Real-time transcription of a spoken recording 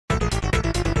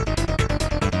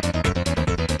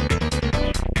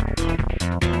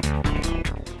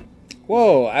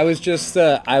Whoa, I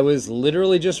was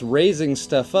literally just raising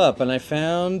stuff up, and I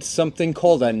found something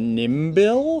called a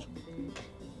nimbil?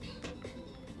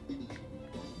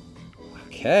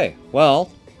 Okay,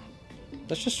 well,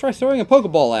 let's just try throwing a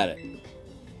Pokeball at it.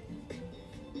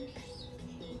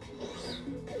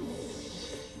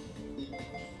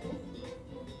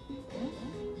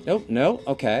 Nope, no,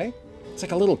 okay. It's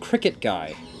like a little cricket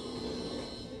guy.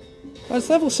 Well, it's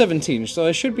level 17, so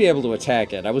I should be able to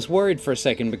attack it. I was worried for a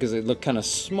second because it looked kind of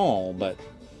small, but...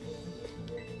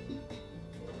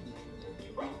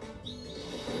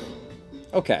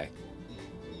 Okay.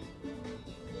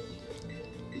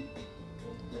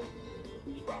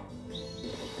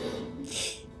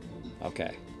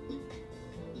 Okay.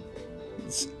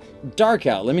 It's dark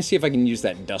out. Let me see if I can use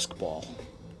that Dusk Ball.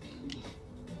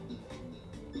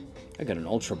 I got an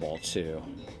Ultra Ball, too.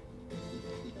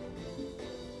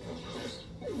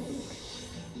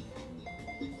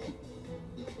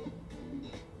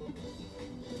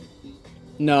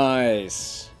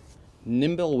 Nice.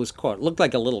 Nimble was caught. Looked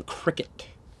like a little cricket.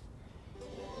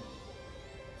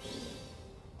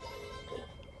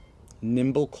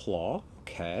 Nimble Claw.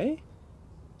 Okay.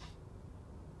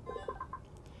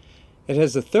 It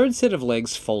has the third set of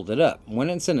legs folded up.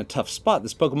 When it's in a tough spot,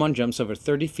 this Pokemon jumps over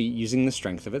 30 feet using the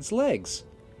strength of its legs.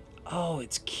 Oh,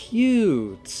 it's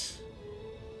cute.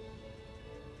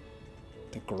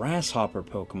 The Grasshopper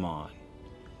Pokemon.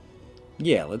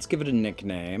 Yeah, let's give it a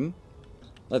nickname.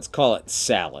 Let's call it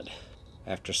Salad,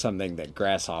 after something that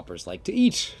grasshoppers like to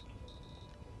eat.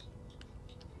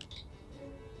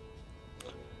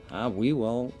 We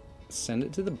will send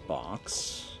it to the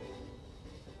box.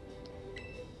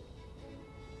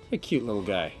 A cute little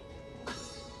guy.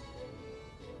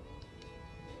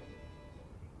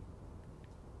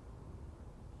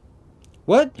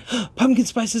 What? Pumpkin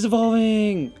Spice is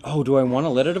evolving! Oh, do I want to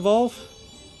let it evolve?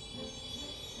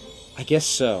 I guess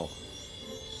so.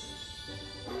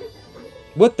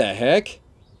 What the heck?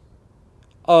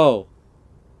 Oh.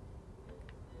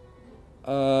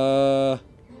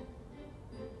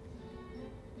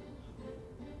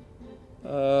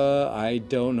 I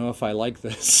don't know if I like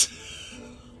this.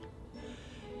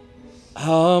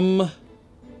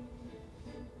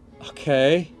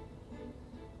 Okay.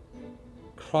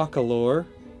 Crocalor.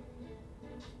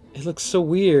 It looks so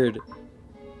weird.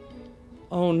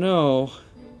 Oh no.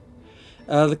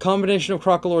 The combination of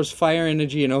Crocalor's fire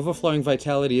energy and overflowing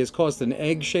vitality has caused an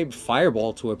egg-shaped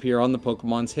fireball to appear on the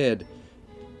Pokemon's head.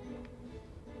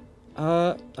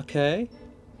 Okay.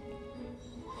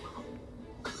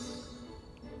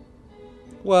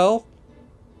 Well,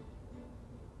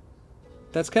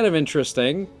 that's kind of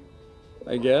interesting,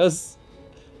 I guess.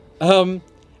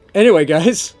 Anyway,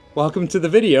 guys, welcome to the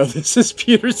video. This is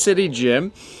Pewter City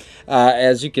Gym.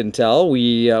 As you can tell,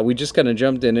 we just kind of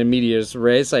jumped in medias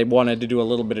res. I wanted to do a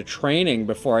little bit of training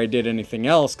before I did anything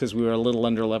else because we were a little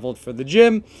under-leveled for the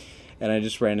gym, and I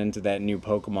just ran into that new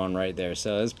Pokemon right there,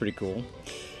 so that's pretty cool.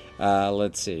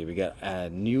 Let's see, we got a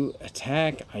new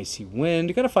attack, Icy Wind.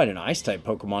 You gotta find an Ice-type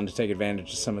Pokemon to take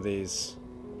advantage of some of these.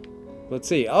 Let's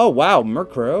see. Oh, wow,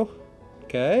 Murkrow.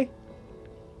 Okay.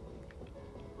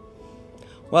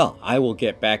 Well, I will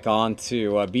get back on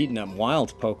to beating up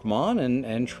wild Pokemon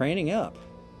and training up.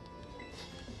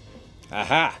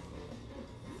 Aha!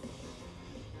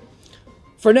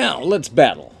 For now, let's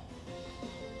battle.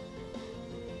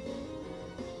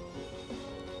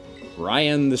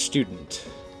 Ryan the Student.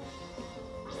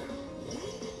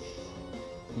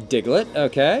 Diglett,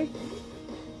 okay.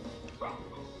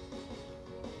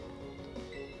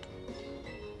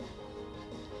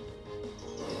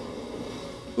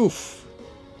 Oof.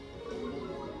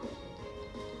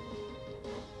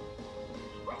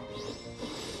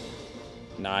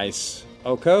 Nice.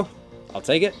 Oko, I'll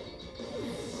take it.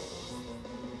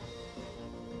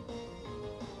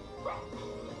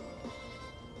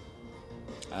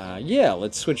 Yeah,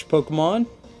 let's switch Pokemon.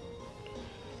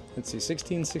 Let's see,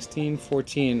 16, 16,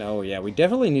 14. Oh, yeah, we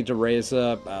definitely need to raise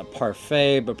up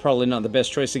Parfait, but probably not the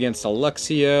best choice against a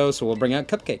Luxio, so we'll bring out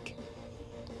Cupcake.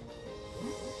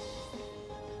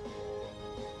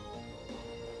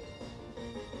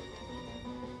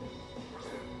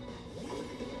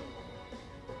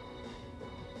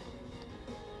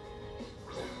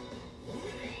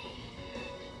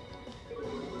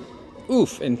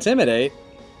 Oof, Intimidate?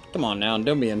 Come on now,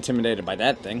 don't be intimidated by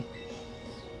that thing.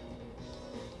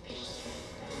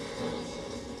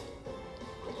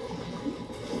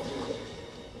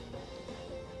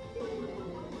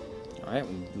 Alright,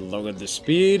 lowered the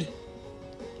speed.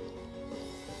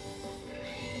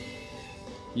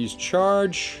 Use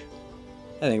Charge.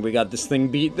 I think we got this thing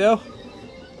beat, though.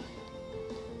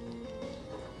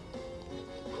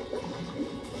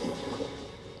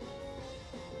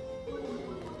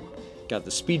 Got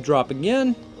the speed drop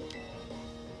again.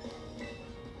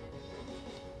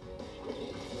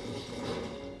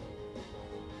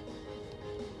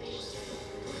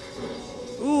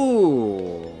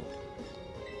 Ooh.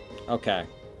 Okay.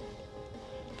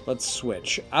 Let's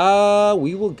switch.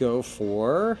 We will go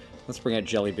for... Let's bring out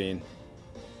Jelly Bean.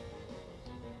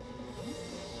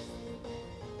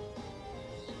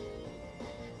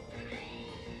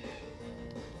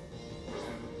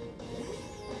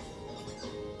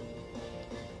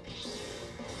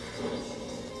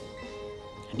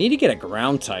 I need to get a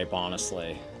ground type,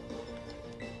 honestly.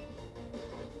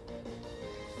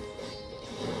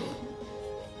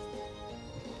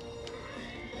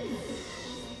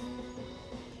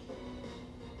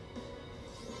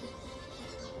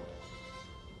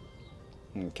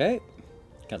 Okay,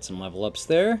 got some level ups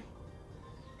there.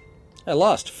 I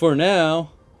lost for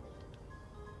now.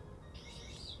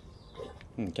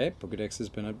 Okay, Pokédex has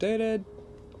been updated.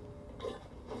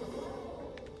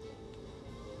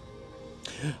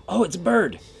 Oh, it's a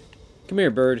bird. Come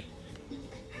here, bird.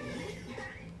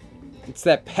 It's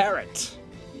that parrot.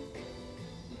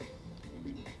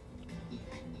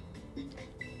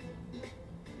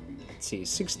 Let's see,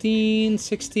 16,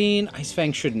 16. Ice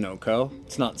Fang should no-ko.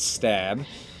 It's not stab.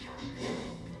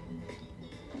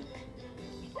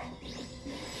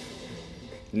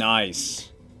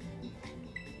 Nice.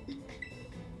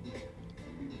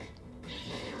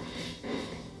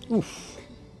 Oof.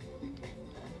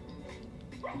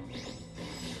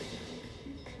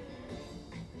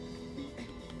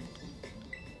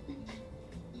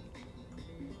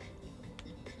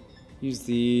 Use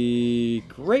the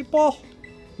Great Ball?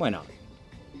 Why not?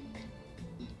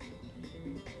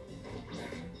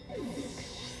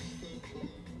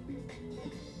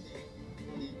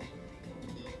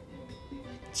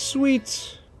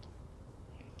 Sweet.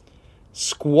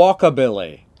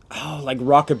 Squawkabilly. Oh, like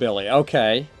rockabilly.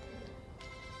 Okay.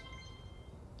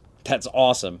 That's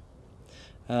awesome.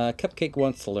 Cupcake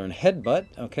wants to learn Headbutt.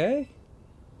 Okay.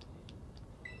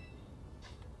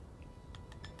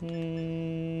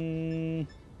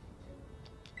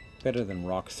 Better than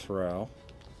Rock Throw.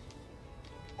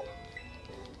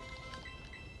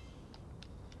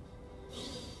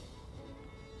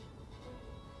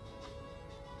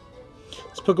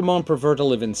 Pokemon prefer to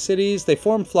live in cities. They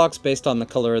form flocks based on the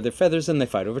color of their feathers, and they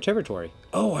fight over territory.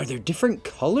 Oh, are there different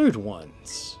colored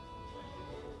ones?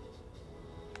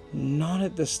 Not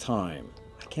at this time.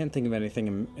 I can't think of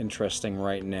anything interesting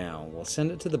right now. We'll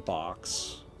send it to the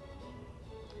box.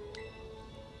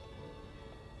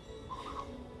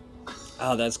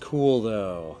 Oh, that's cool,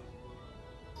 though.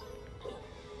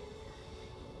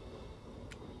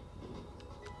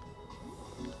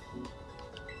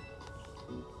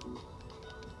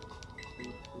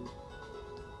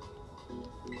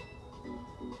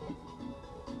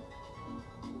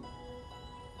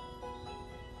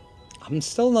 I'm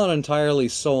still not entirely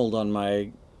sold on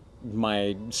my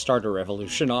starter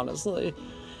evolution, honestly.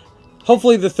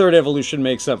 Hopefully the third evolution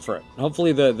makes up for it.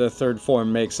 Hopefully the third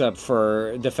form makes up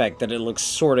for the fact that it looks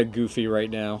sort of goofy right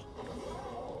now.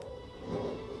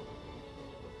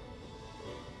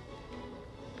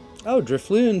 Oh,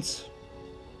 Drifloons.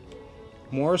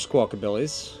 More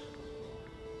Squawkabillies.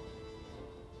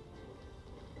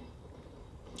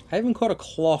 I haven't caught a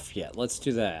klawf yet. Let's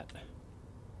do that.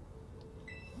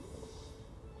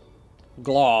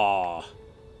 Glaw.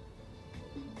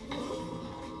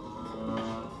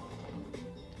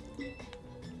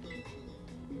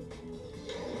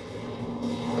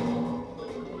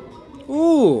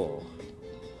 Ooh.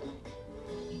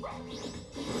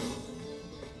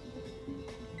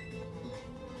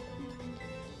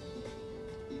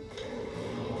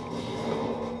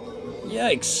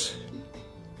 Yikes.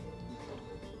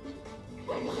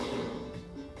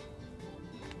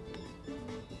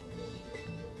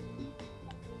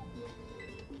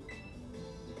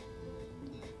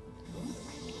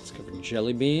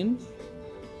 Jelly Bean.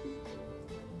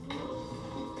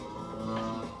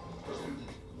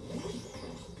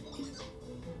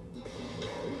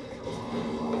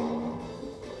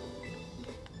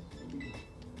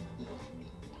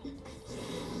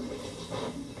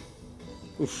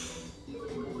 Oof.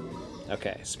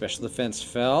 Okay, special defense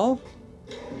fell.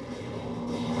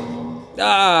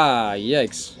 Ah,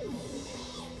 yikes.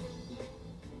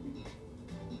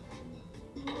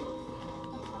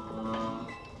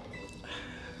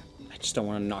 Just don't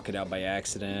want to knock it out by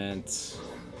accident.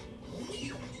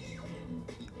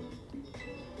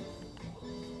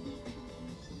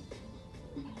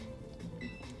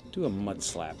 Do a mud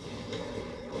slap.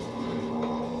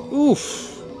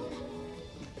 Oof.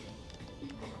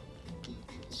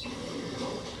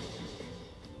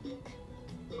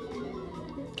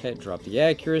 Okay, drop the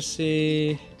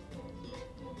accuracy.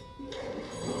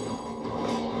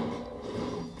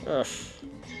 Ugh.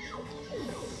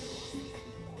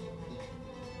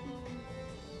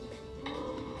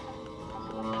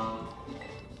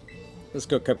 Let's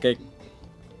go, Cupcake.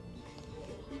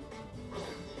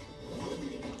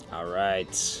 All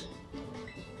right.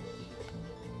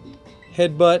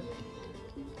 Headbutt.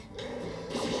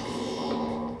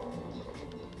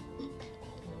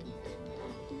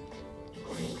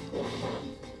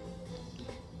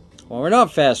 Well, we're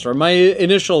not faster. My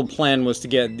initial plan was to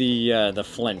get the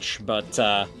flinch,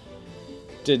 but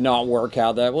did not work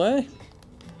out that way.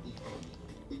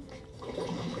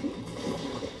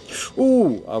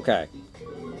 Ooh, okay.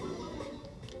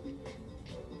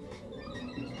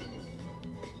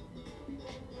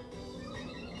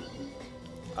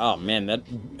 Oh man, that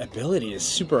ability is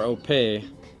super OP.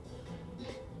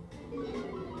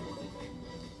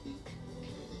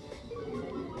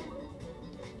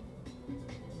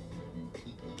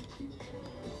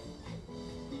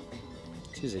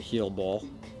 Use a heal ball.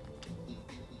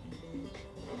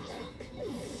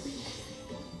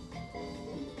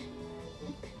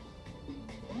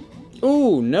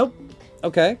 Ooh, nope.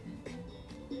 Okay.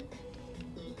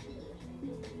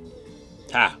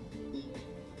 Ha.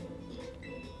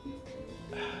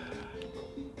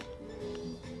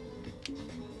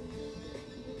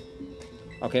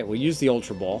 Okay, we'll use the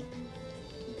Ultra Ball.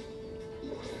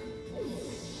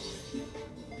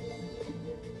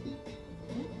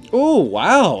 Oh,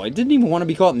 wow. I didn't even want to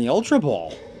be caught in the Ultra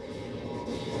Ball.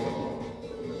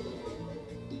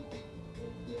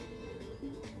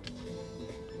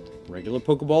 Regular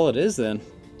Pokeball it is, then.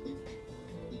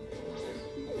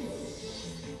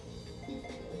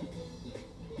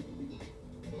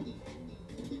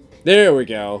 There we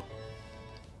go.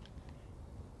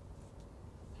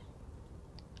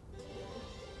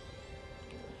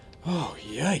 Oh,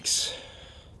 yikes.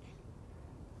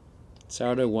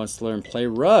 Sourdough wants to learn play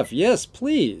rough. Yes,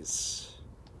 please.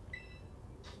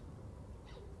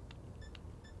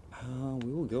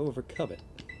 We will go over Covet.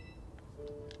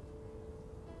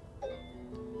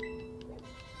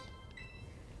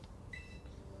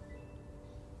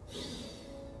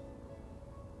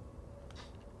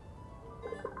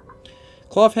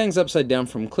 Klawf hangs upside down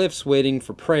from cliffs waiting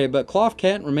for prey, but Klawf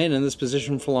can't remain in this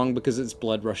position for long because its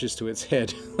blood rushes to its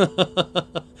head.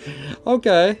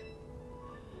 Okay.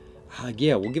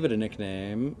 Yeah, we'll give it a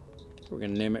nickname. We're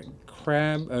going to name it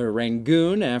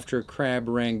Rangoon after Crab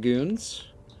Rangoons.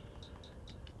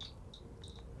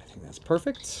 I think that's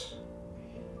perfect.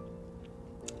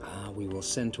 We will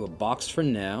send to a box for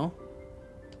now.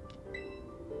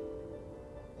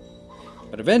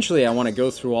 But eventually I want to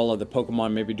go through all of the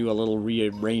Pokemon, maybe do a little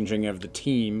rearranging of the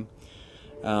team.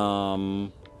 Though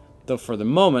for the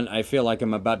moment, I feel like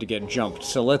I'm about to get jumped.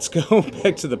 So let's go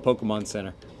back to the Pokemon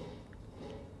Center.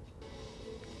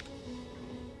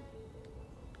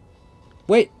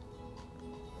 Wait.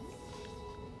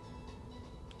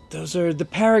 Those are the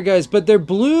Paraguys, but they're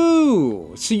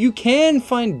blue! So you can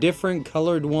find different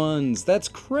colored ones. That's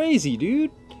crazy,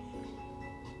 dude.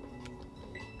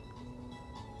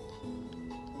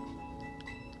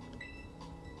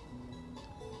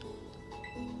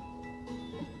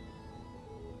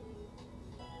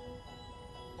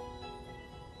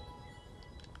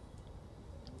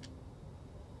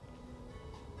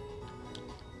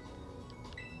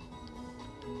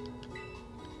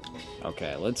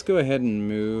 Okay, let's go ahead and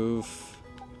move.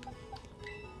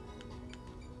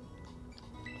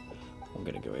 I'm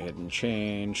gonna go ahead and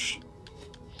change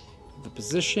the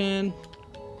position.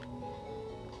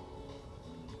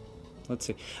 Let's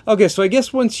see. Okay, so I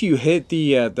guess once you hit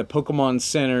the Pokemon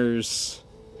Center's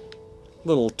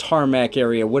little tarmac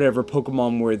area, whatever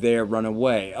Pokemon were there run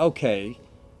away. Okay.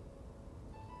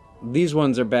 These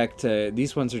ones are back to...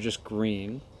 These ones are just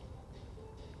green.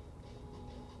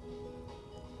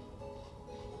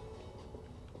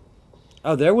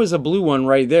 Oh, there was a blue one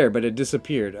right there, but it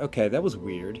disappeared. Okay, that was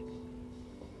weird.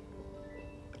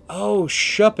 Oh,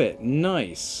 Shuppet.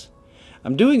 Nice.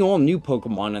 I'm doing all new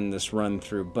Pokemon in this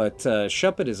run-through, but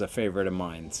Shuppet is a favorite of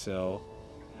mine, so...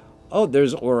 Oh,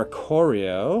 there's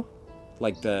Oricorio,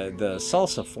 like the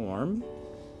salsa form.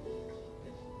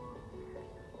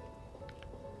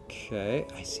 Okay,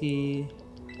 I see...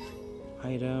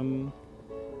 Item...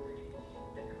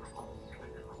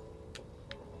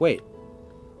 Wait.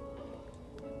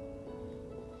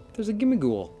 There's a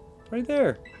Gimmighoul right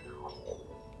there.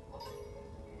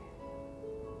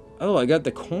 Oh, I got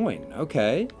the coin.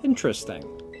 Okay, interesting.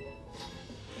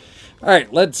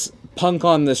 Alright, let's punk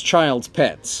on this child's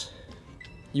pets.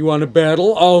 You want to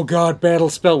battle? Oh god, battle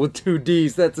spell with 2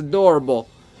 Ds. That's adorable.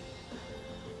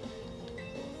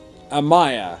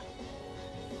 Amaya.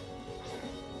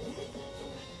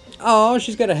 Oh,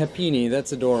 she's got a Happini.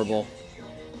 That's adorable.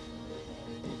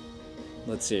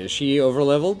 Let's see, is she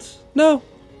over-leveled? No,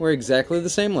 we're exactly the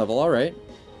same level. All right.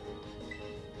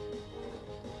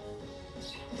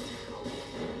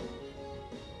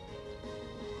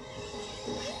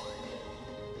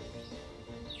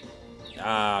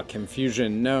 Ah,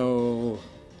 confusion, no.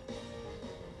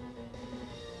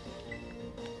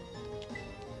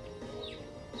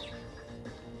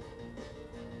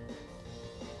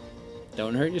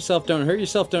 Don't hurt yourself, don't hurt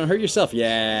yourself, don't hurt yourself.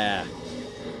 Yeah.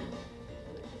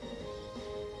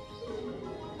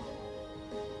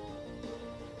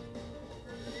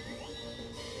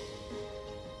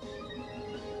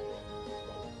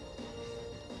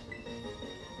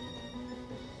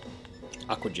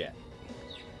 Aquajet.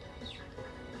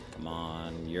 Come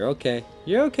on, you're okay.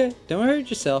 You're okay. Don't hurt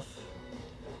yourself.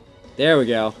 There we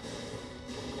go.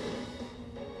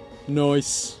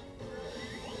 Nice.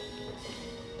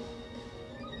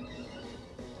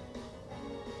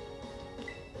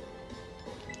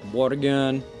 Water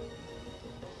gun.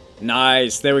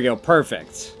 Nice. There we go.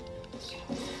 Perfect.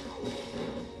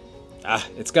 Ah,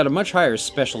 it's got a much higher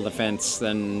special defense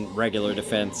than regular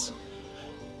defense.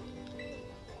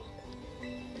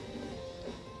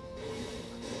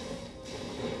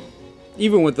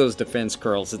 Even with those defense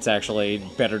curls, it's actually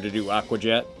better to do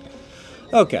Aquajet.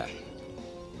 Okay.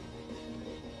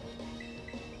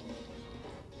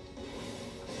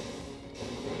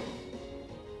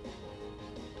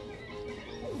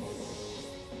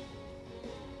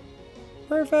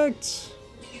 Perfect.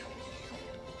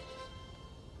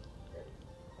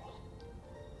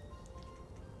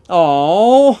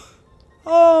 Oh,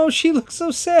 oh, she looks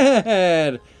so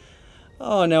sad.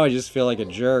 Oh, now I just feel like a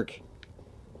jerk.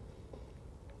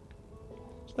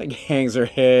 She, like, hangs her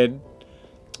head.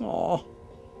 Oh.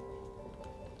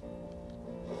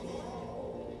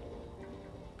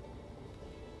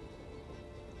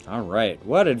 All right,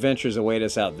 what adventures await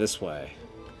us out this way?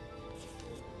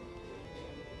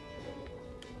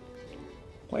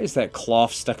 Why is that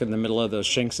klawf stuck in the middle of those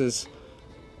shinxes?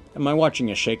 Am I watching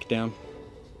a shakedown?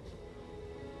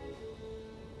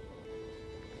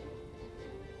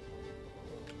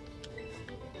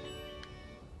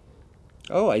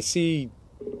 Oh, I see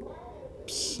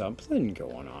something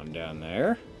going on down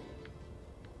there.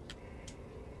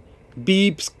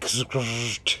 Beeps.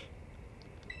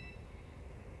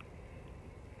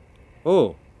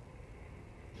 Oh.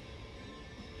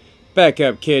 Back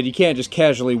up, kid. You can't just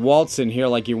casually waltz in here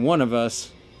like you're one of us,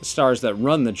 the stars that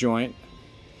run the joint.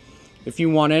 If you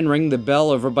want in, ring the bell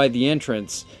over by the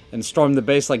entrance and storm the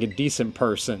base like a decent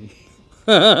person.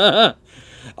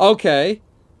 Okay.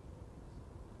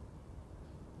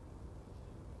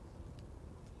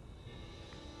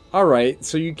 Alright,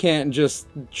 so you can't just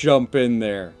jump in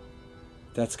there.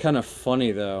 That's kind of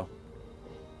funny, though.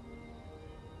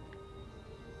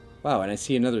 Wow, and I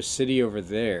see another city over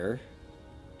there.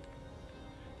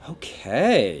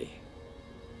 Okay.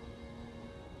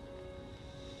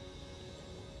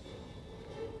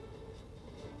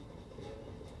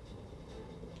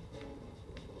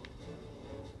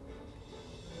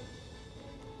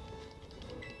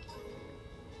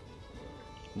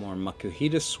 More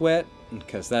Makuhita sweat,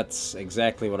 because that's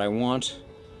exactly what I want.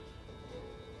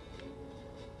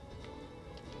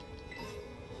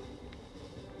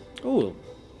 Ooh.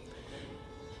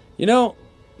 You know,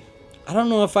 I don't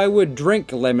know if I would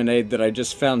drink lemonade that I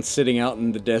just found sitting out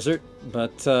in the desert,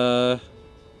 but,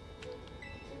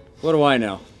 what do I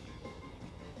know?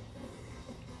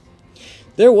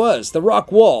 There was the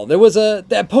rock wall. There was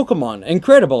that Pokemon.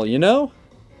 Incredible, you know?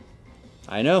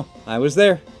 I know. I was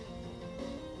there.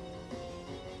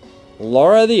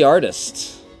 Laura the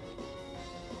artist.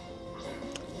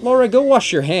 Laura, go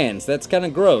wash your hands. That's kind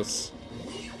of gross.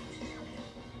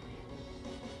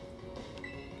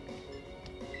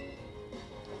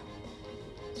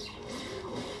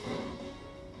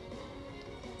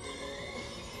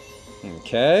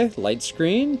 Okay, light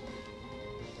screen.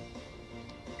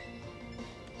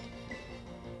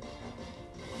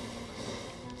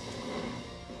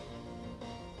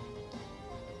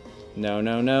 No,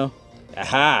 no, no.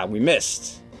 Aha, we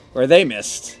missed. Or they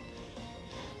missed.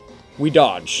 We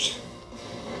dodged.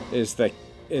 Is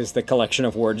the collection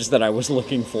of words that I was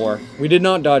looking for. We did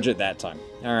not dodge it that time.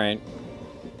 Alright.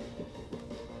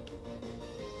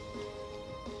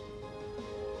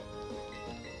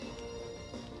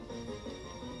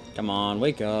 Come on,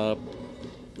 wake up.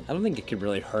 I don't think it could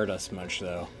really hurt us much,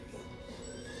 though.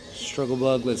 Struggle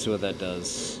bug, let's see what that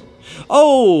does.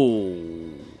 Oh!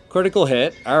 Critical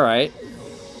hit, alright.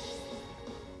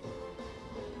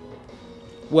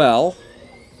 Well,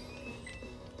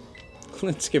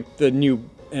 Let's skip the new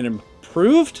and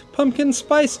improved pumpkin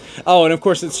spice. Oh, and of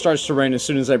course it starts to rain as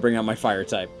soon as I bring out my fire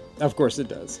type. Of course it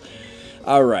does.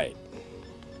 Alright.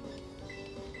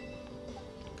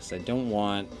 Because I don't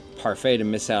want Parfait to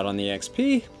miss out on the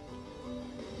XP.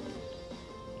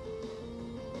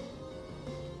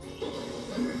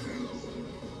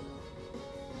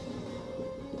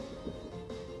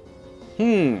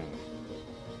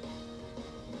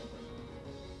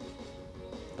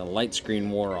 The light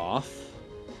screen wore off.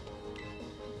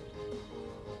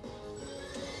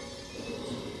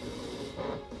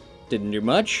 Didn't do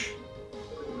much.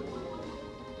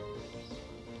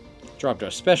 Dropped our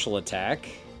special attack.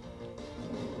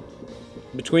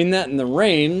 Between that and the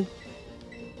rain,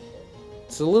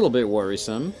 it's a little bit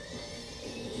worrisome.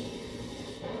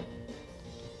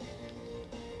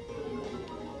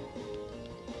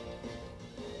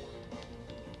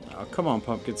 Oh, come on,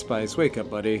 Pumpkin Spice. Wake up,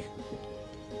 buddy.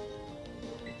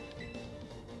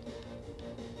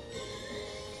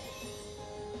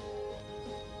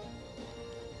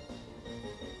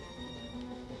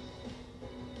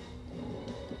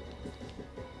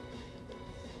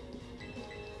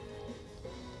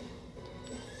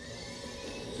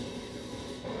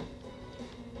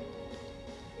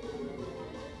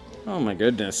 Oh my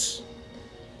goodness.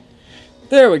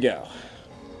 There we go.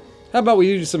 How about we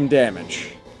do some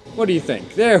damage? What do you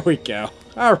think? There we go.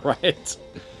 Alright.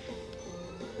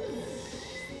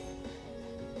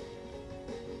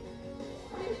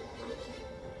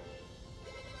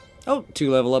 Oh,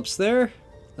 2 level ups there.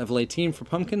 Level 18 for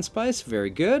Pumpkin Spice. Very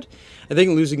good. I think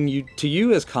losing you to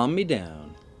you has calmed me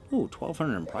down. Ooh,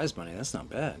 1,200 in prize money. That's not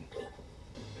bad.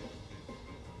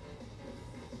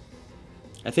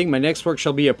 I think my next work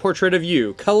shall be a portrait of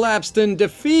you. Collapsed in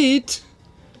defeat!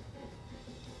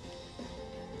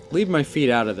 Leave my feet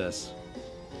out of this.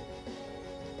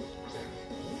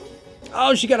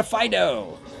 Oh, she got a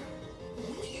Fido!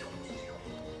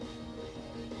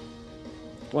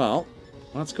 Well,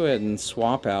 let's go ahead and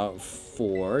swap out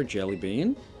for Jelly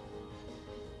Bean.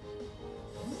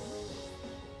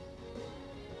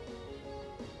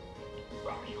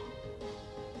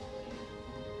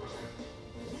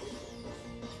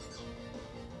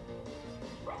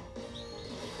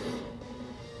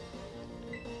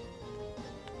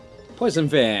 Poison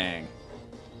Fang.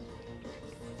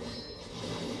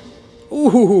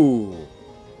 Ooh,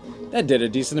 that did a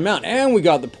decent amount, and we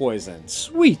got the poison.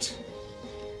 Sweet.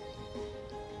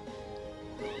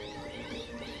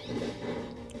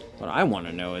 What I want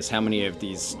to know is how many of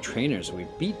these trainers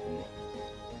we've beaten.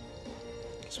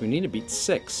 Because we need to beat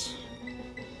 6.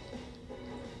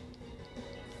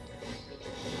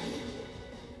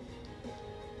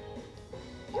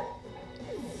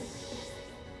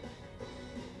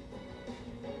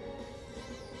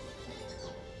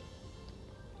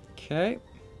 Okay.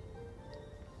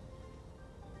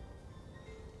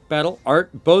 Battle,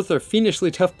 art, both are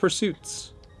fiendishly tough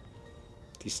pursuits.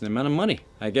 Decent amount of money.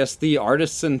 I guess the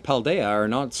artists in Paldea are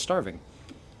not starving.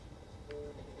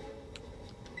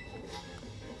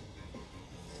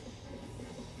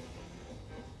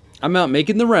 I'm out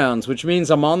making the rounds, which means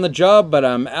I'm on the job, but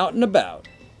I'm out and about.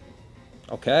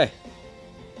 Okay.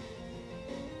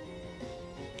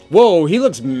 Whoa, he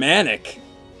looks manic.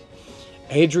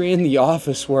 Adrian, the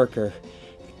office worker.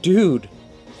 Dude,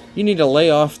 you need to lay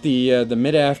off the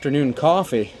mid-afternoon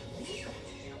coffee.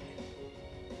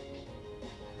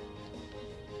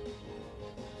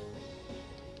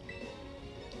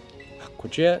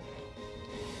 Aquajet.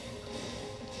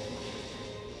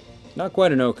 Not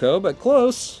quite an Oko, but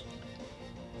close.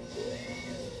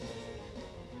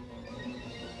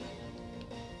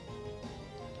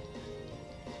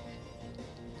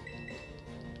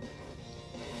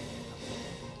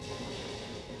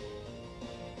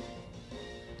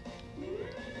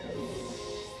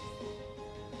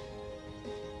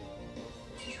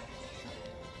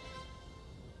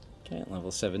 Okay,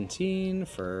 level 17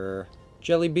 for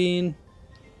Jelly Bean.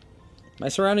 My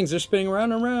surroundings are spinning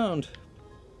around and around.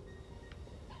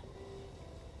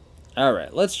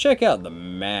 Alright, let's check out the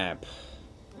map.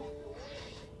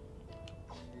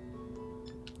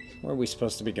 Where are we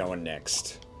supposed to be going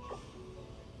next?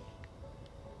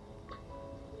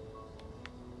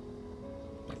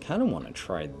 I kind of want to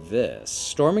try this.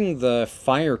 Storming the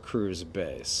Fire Crew's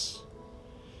base.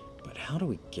 But how do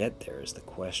we get there is the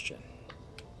question.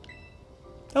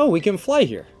 Oh, we can fly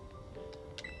here.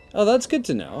 Oh, that's good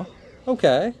to know.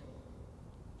 Okay.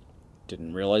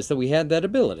 Didn't realize that we had that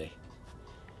ability.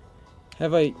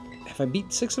 Have I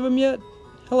beat 6 of them yet?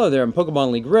 Hello there, I'm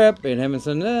Pokemon League Rep, and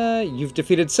Hamilton, you've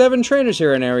defeated 7 trainers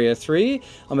here in Area 3.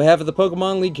 On behalf of the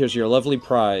Pokemon League, here's your lovely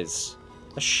prize.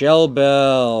 A Shell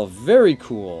Bell. Very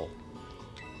cool.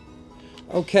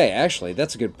 Okay, actually,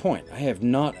 that's a good point. I have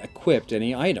not equipped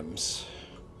any items.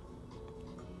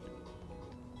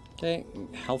 Okay,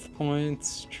 health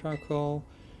points, charcoal.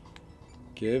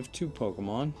 Give to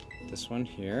Pokemon. This one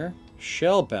here.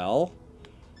 Shell Bell.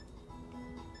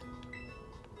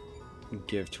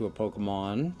 Give to a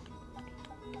Pokemon.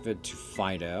 Give it to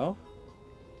Fido.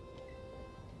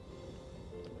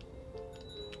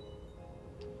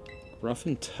 Rough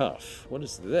and Tough. What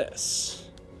is this?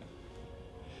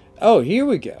 Oh, here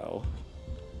we go.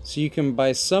 So you can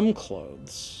buy some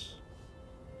clothes.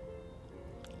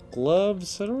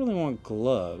 Gloves? I don't really want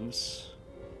gloves.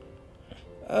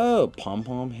 Oh,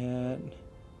 pom-pom hat.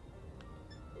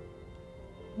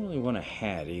 I don't really want a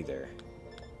hat either.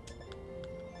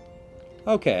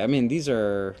 Okay, I mean, these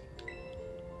are...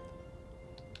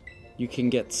 You can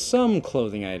get some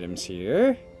clothing items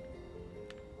here.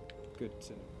 Good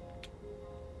to know.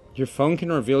 Your phone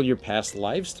can reveal your past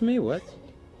lives to me? What?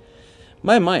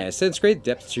 My, I sense great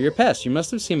depth to your past. You must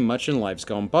have seen much in lives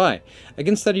gone by. I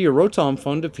can study your Rotom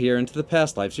phone to peer into the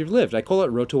past lives you've lived. I call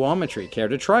it rotometry. Care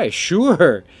to try?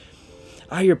 Sure!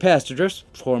 Ah, your past drifts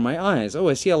before my eyes. Oh,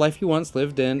 I see a life you once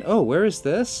lived in. Oh, where is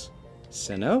this?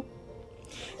 Sinnoh?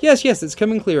 Yes, it's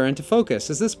coming clearer into focus.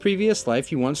 Is this previous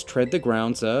life you once tread the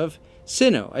grounds of?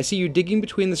 Sinnoh. I see you digging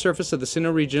between the surface of the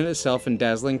Sinnoh region itself in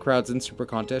dazzling crowds and super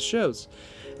contest shows.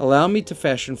 Allow me to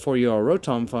fashion for you a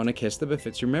Rotom phone, a kiss that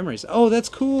befits your memories. Oh, that's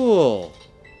cool!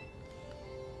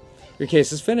 Your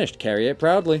case is finished. Carry it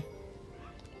proudly.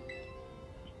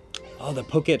 Oh, the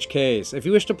Poketch case. If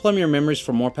you wish to plumb your memories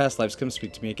for more past lives, come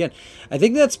speak to me again. I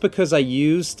think that's because I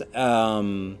used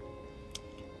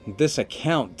this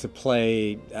account to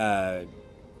play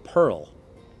Pearl.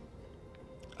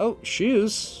 Oh,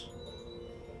 shoes.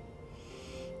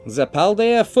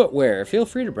 Zapaldea footwear. Feel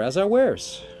free to browse our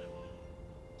wares.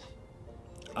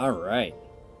 Alright.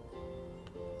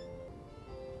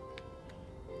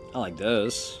 I like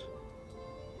those.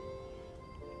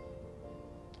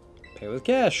 Pay with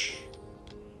cash.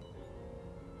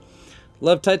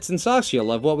 Love tights and socks. You'll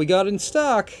love what we got in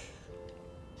stock.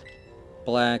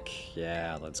 Black.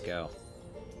 Yeah, let's go.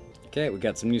 Okay, we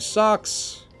got some new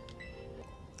socks.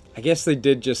 I guess they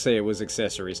did just say it was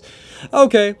accessories.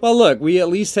 Okay, well look, we at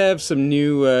least have some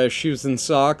new shoes and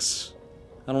socks.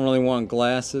 I don't really want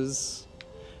glasses.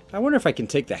 I wonder if I can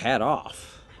take the hat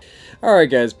off. Alright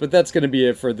guys, but that's going to be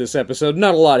it for this episode.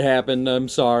 Not a lot happened, I'm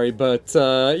sorry, but,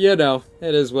 you know,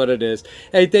 it is what it is.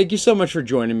 Hey, thank you so much for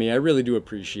joining me. I really do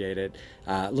appreciate it.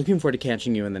 Looking forward to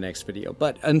catching you in the next video.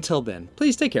 But until then,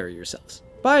 please take care of yourselves.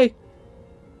 Bye!